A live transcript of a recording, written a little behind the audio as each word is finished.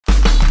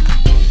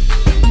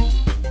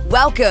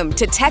Welcome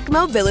to Tech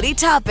Mobility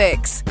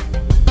Topics.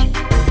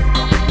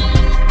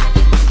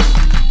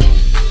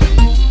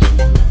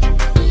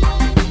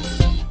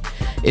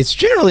 It's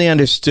generally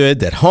understood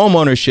that home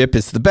ownership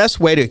is the best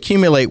way to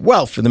accumulate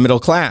wealth for the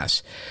middle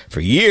class. For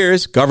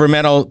years,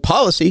 governmental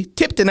policy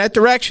tipped in that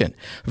direction.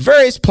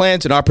 Various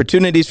plans and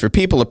opportunities for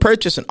people to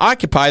purchase and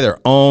occupy their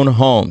own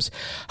homes.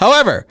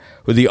 However,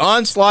 with the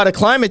onslaught of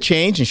climate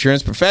change,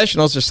 insurance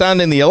professionals are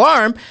sounding the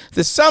alarm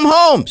that some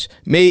homes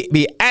may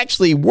be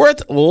actually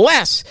worth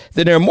less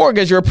than their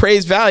mortgage or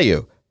appraised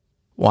value.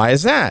 Why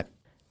is that?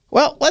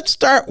 Well, let's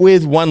start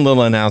with one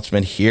little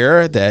announcement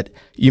here that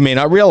you may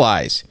not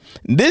realize.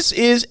 This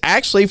is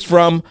actually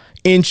from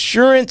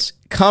insurance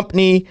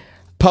company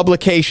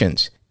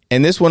publications,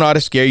 and this one ought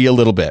to scare you a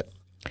little bit.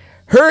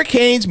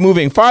 Hurricanes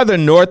moving farther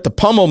north to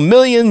pummel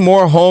million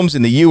more homes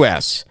in the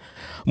U.S.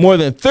 More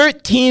than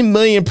 13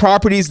 million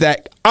properties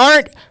that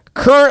aren't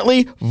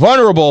currently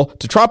vulnerable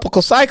to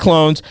tropical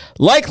cyclones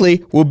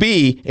likely will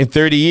be in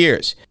 30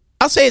 years.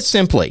 I'll say it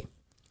simply.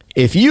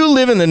 If you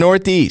live in the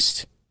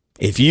Northeast,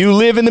 if you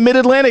live in the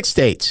Mid-Atlantic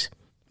states,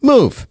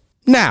 move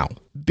now,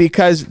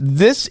 because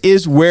this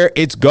is where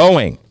it's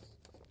going.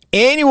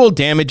 Annual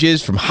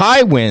damages from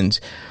high winds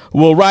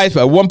will rise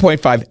by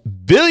 $1.5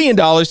 billion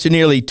to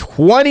nearly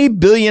 $20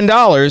 billion,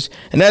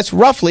 and that's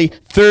roughly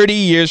 30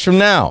 years from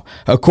now.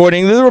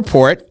 According to the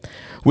report,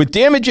 with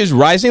damages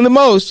rising the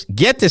most,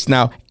 get this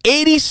now,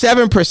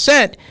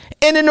 87%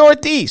 in the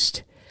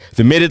Northeast.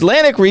 The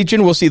Mid-Atlantic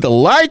region will see the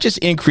largest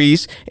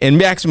increase in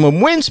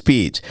maximum wind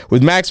speeds,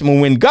 with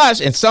maximum wind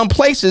gusts in some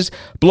places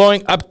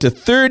blowing up to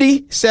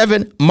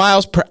 37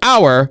 miles per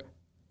hour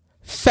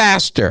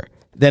faster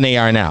than they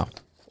are now.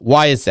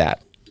 Why is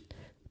that?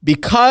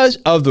 Because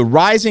of the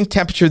rising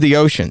temperature of the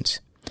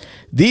oceans.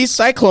 These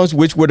cyclones,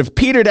 which would have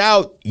petered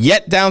out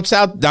yet down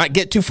south, not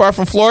get too far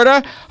from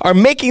Florida, are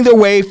making their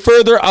way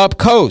further up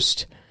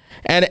coast.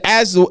 And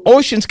as the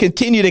oceans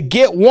continue to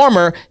get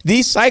warmer,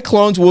 these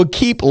cyclones will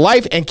keep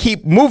life and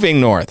keep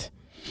moving north.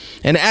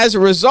 And as a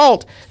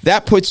result,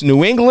 that puts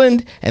New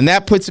England and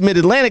that puts the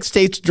Mid-Atlantic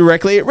states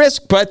directly at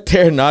risk, but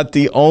they're not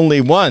the only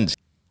ones.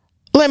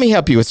 Let me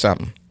help you with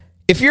something.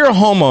 If you're a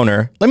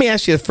homeowner, let me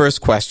ask you the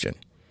first question.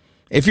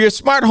 If you're a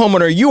smart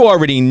homeowner, you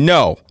already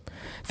know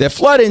that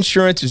flood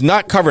insurance is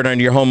not covered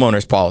under your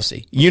homeowner's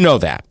policy. You know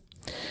that.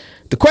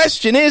 The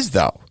question is,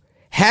 though,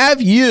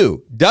 have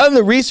you done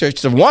the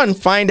research to, one,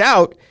 find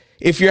out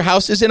if your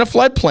house is in a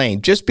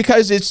floodplain? Just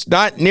because it's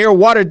not near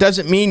water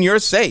doesn't mean you're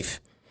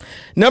safe.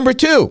 Number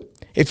two,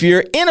 if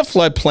you're in a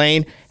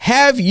floodplain,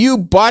 have you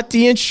bought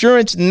the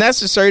insurance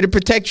necessary to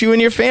protect you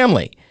and your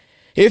family?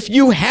 If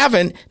you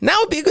haven't, now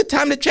would be a good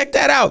time to check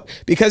that out,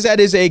 because that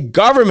is a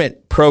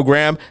government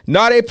program,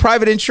 not a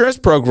private insurance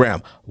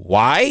program.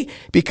 Why?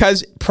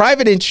 Because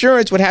private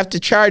insurance would have to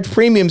charge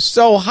premiums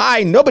so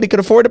high, nobody could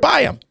afford to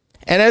buy them.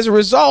 And as a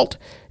result,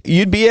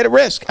 you'd be at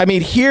risk. I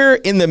mean, here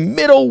in the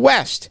Middle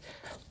West,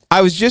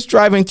 I was just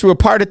driving through a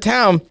part of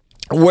town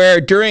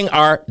where during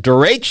our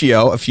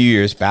derecho a few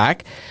years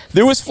back,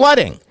 there was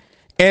flooding.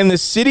 And the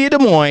city of Des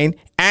Moines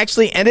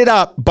actually ended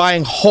up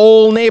buying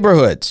whole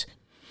neighborhoods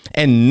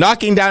and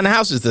knocking down the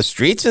houses. The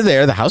streets are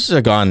there. The houses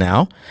are gone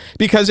now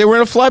because they were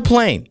in a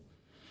floodplain.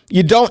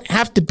 You don't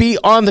have to be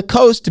on the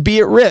coast to be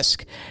at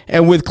risk.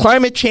 And with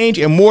climate change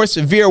and more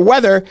severe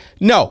weather,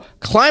 no,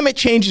 climate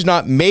change is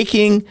not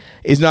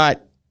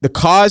the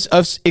cause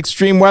of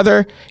extreme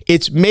weather.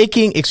 It's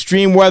making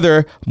extreme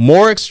weather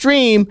more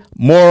extreme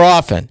more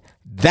often.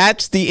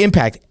 That's the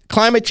impact.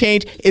 Climate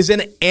change is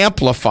an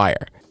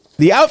amplifier.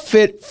 The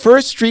outfit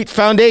First Street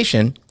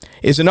Foundation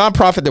is a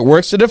nonprofit that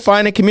works to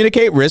define and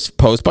communicate risks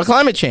posed by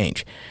climate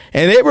change.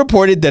 And it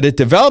reported that it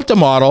developed a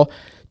model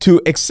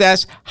to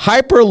assess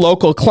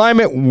hyper-local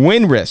climate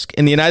wind risk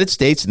in the United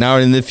States now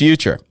and in the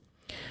future.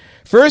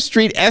 First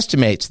Street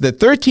estimates that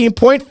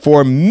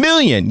 13.4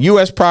 million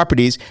U.S.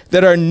 properties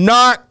that are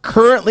not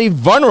currently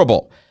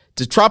vulnerable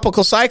to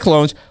tropical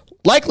cyclones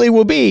likely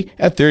will be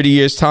at 30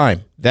 years'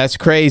 time. That's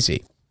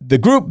crazy. The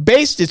group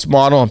based its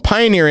model on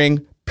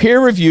pioneering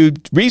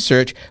peer-reviewed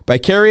research by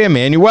Carrie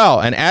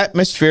Emanuel, an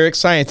atmospheric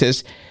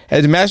scientist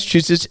at the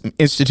Massachusetts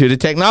Institute of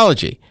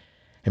Technology.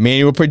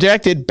 Emanuel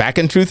projected back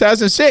in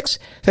 2006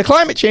 that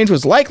climate change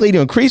was likely to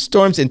increase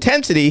storms'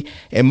 intensity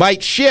and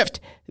might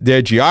shift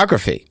their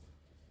geography.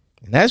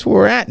 And that's where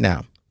we're at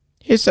now.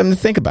 Here's something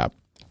to think about.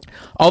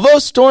 Although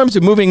storms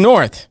are moving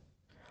north,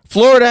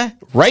 Florida,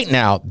 right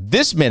now,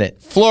 this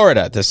minute,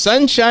 Florida, the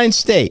Sunshine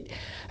State,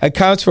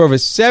 accounts for over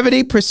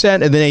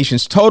 70% of the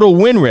nation's total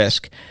wind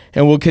risk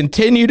and will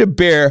continue to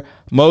bear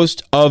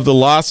most of the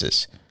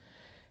losses.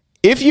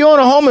 If you own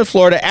a home in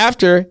Florida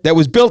that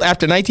was built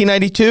after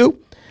 1992,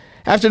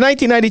 after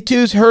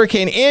 1992's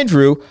Hurricane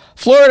Andrew,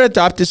 Florida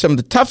adopted some of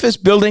the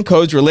toughest building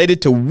codes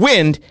related to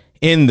wind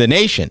in the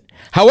nation.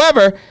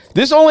 However,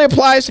 this only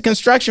applies to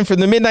construction from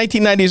the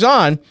mid-1990s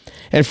on,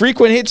 and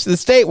frequent hits to the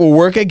state will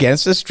work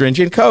against the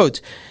stringent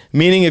codes,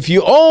 meaning if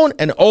you own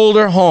an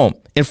older home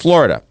in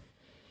Florida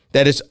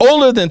that is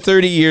older than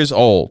 30 years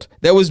old,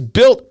 that was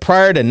built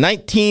prior to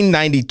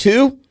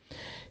 1992,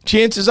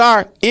 chances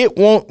are it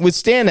won't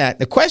withstand that.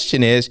 The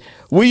question is,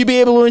 will you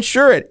be able to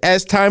insure it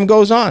as time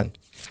goes on?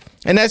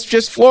 And that's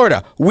just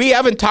Florida. We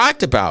haven't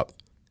talked about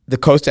the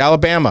coast of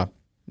Alabama,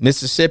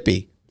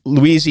 Mississippi,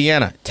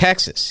 Louisiana,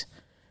 Texas.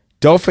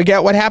 Don't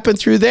forget what happened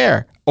through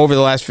there over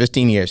the last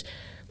 15 years.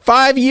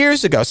 5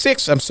 years ago,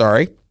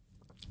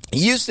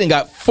 Houston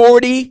got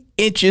 40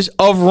 inches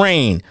of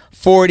rain,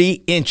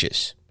 40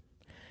 inches.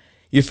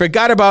 You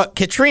forgot about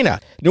Katrina.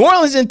 New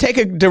Orleans didn't take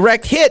a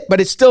direct hit, but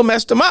it still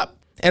messed them up.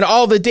 And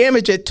all the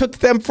damage it took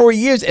them for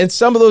years, and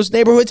some of those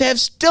neighborhoods have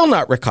still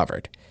not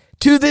recovered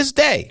to this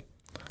day.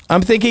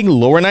 I'm thinking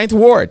lower Ninth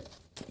Ward.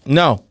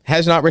 No,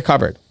 has not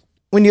recovered.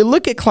 When you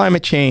look at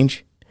climate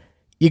change,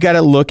 you got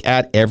to look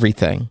at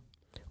everything.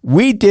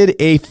 We did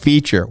a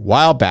feature a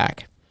while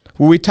back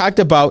where we talked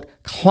about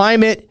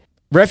climate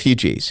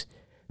refugees,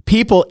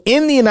 people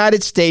in the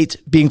United States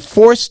being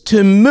forced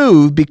to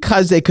move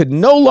because they could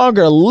no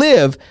longer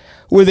live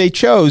where they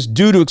chose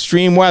due to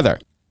extreme weather.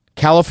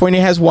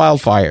 California has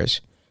wildfires.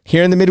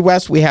 Here in the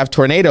Midwest, we have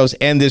tornadoes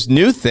and this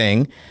new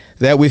thing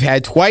that we've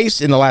had twice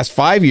in the last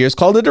 5 years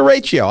called a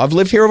derecho. I've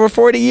lived here over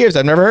 40 years.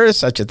 I've never heard of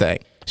such a thing.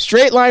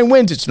 Straight line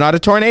winds. It's not a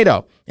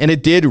tornado. And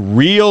it did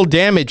real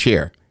damage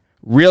here.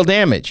 Real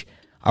damage.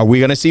 Are we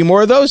going to see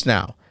more of those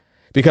now?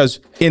 Because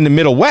in the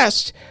Middle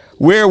West,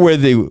 where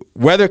the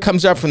weather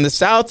comes up from the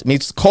south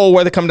meets cold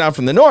weather coming down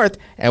from the north,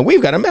 and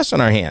we've got a mess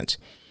on our hands.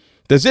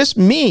 Does this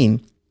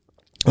mean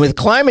with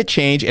climate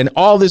change and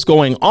all this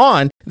going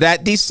on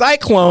that these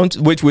cyclones,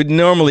 which would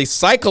normally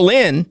cycle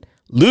in,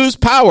 lose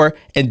power,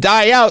 and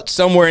die out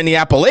somewhere in the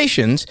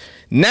Appalachians,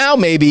 now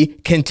maybe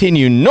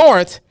continue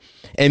north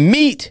and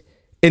meet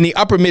in the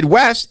upper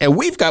Midwest, and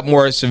we've got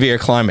more severe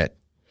climate?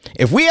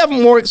 If we have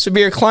more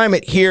severe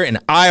climate here in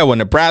Iowa,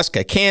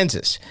 Nebraska,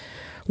 Kansas,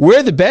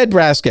 we're the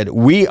bedbasket.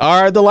 We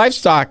are the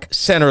livestock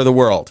center of the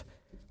world.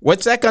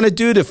 What's that going to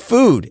do to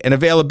food and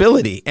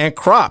availability and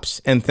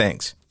crops and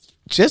things?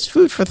 Just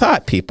food for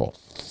thought, people.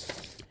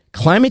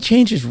 Climate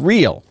change is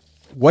real.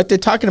 What they're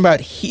talking about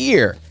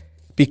here,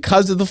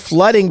 because of the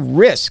flooding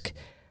risk,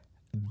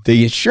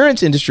 the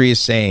insurance industry is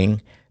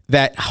saying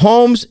that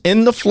homes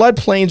in the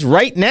floodplains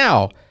right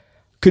now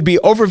could be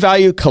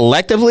overvalued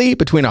collectively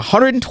between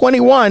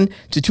 $121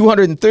 to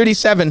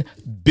 $237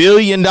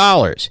 billion.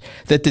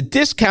 That the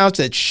discounts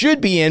that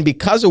should be in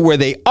because of where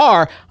they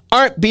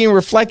aren't being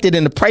reflected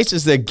in the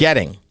prices they're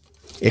getting.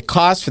 It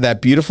costs for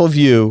that beautiful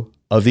view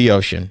of the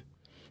ocean.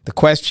 The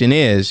question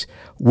is,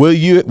 will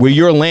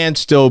your land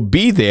still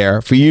be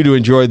there for you to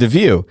enjoy the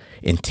view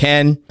in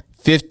 10,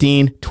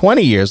 15,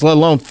 20 years, let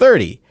alone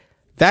 30?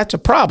 That's a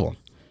problem.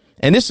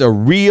 And this is a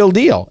real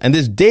deal. And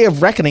this day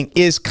of reckoning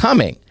is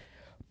coming.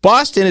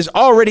 Boston has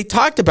already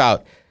talked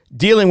about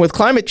dealing with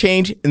climate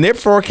change, and they're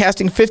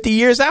forecasting 50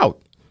 years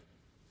out.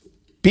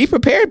 Be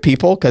prepared,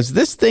 people, because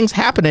this thing's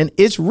happening.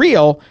 It's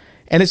real,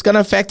 and it's going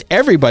to affect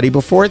everybody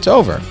before it's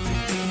over.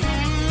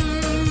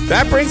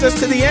 That brings us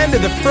to the end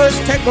of the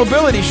first Tech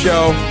Mobility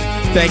Show.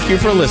 Thank you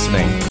for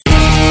listening.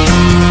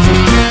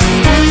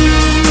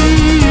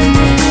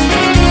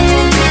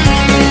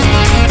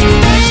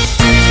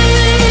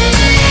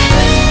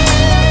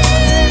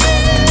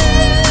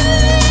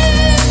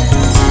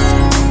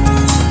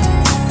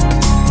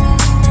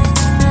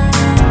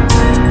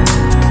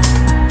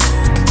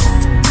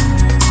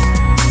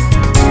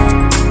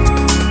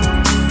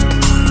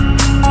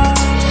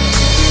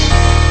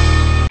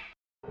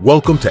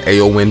 Welcome to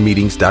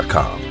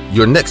AONmeetings.com,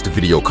 your next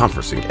video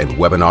conferencing and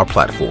webinar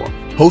platform.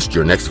 Host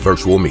your next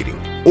virtual meeting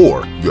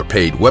or your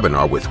paid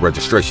webinar with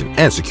registration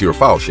and secure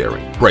file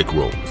sharing, break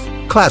rooms,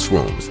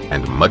 classrooms,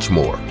 and much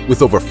more.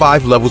 With over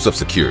 5 levels of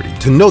security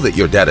to know that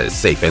your data is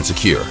safe and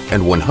secure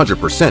and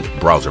 100%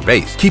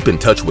 browser-based. Keep in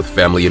touch with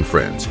family and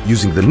friends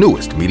using the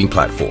newest meeting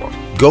platform.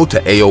 Go to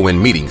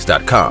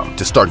AONmeetings.com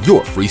to start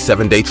your free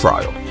 7-day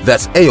trial.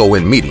 That's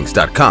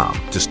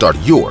AONmeetings.com to start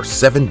your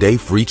 7-day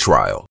free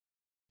trial.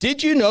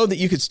 Did you know that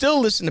you could still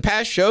listen to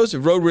past shows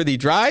of Roadworthy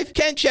Drive?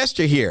 Ken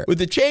Chester here. With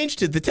the change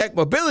to the Tech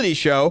Mobility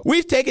Show,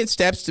 we've taken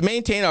steps to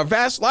maintain our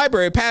vast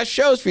library of past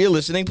shows for your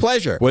listening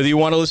pleasure. Whether you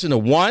want to listen to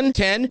 1,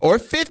 10, or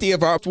 50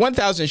 of our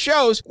 1,000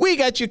 shows, we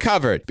got you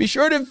covered. Be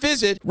sure to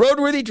visit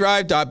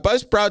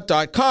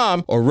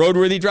roadworthydrive.buzzsprout.com or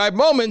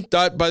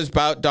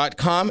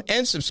roadworthydrivemoment.buzzsprout.com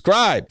and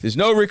subscribe. There's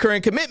no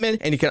recurring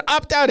commitment, and you can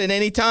opt out at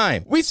any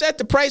time. We set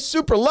the price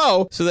super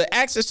low so that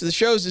access to the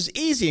shows is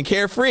easy and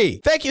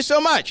carefree. Thank you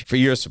so much for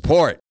your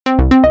support.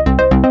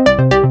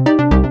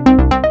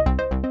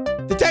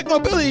 The Tech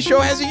Mobility Show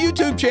has a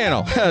YouTube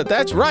channel.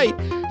 That's right.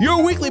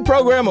 Your weekly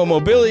program of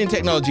mobility and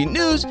technology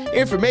news,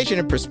 information,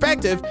 and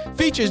perspective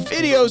features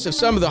videos of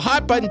some of the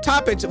hot button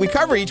topics that we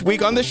cover each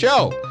week on the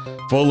show.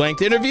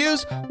 Full-length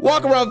interviews,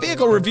 walk-around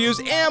vehicle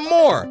reviews, and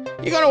more.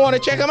 You're going to want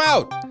to check them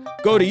out.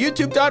 Go to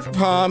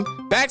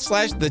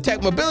youtube.com/The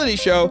Tech Mobility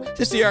Show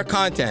to see our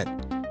content.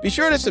 Be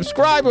sure to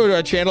subscribe to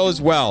our channel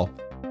as well.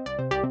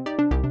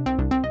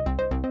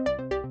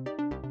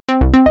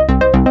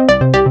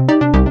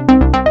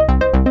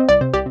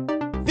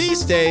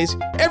 days,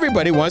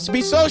 everybody wants to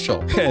be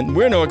social, and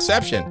we're no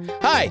exception.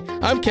 Hi,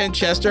 I'm Ken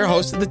Chester,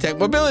 host of the Tech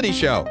Mobility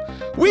Show.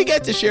 We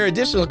get to share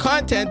additional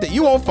content that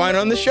you won't find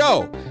on the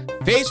show.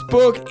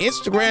 Facebook,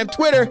 Instagram,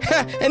 Twitter,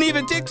 and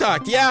even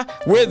TikTok. Yeah,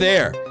 we're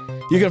there.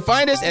 You can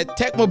find us at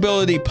Tech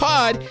Mobility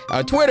Pod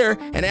on Twitter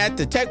and at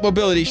the Tech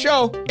Mobility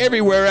Show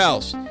everywhere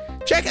else.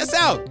 Check us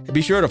out and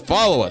be sure to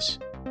follow us.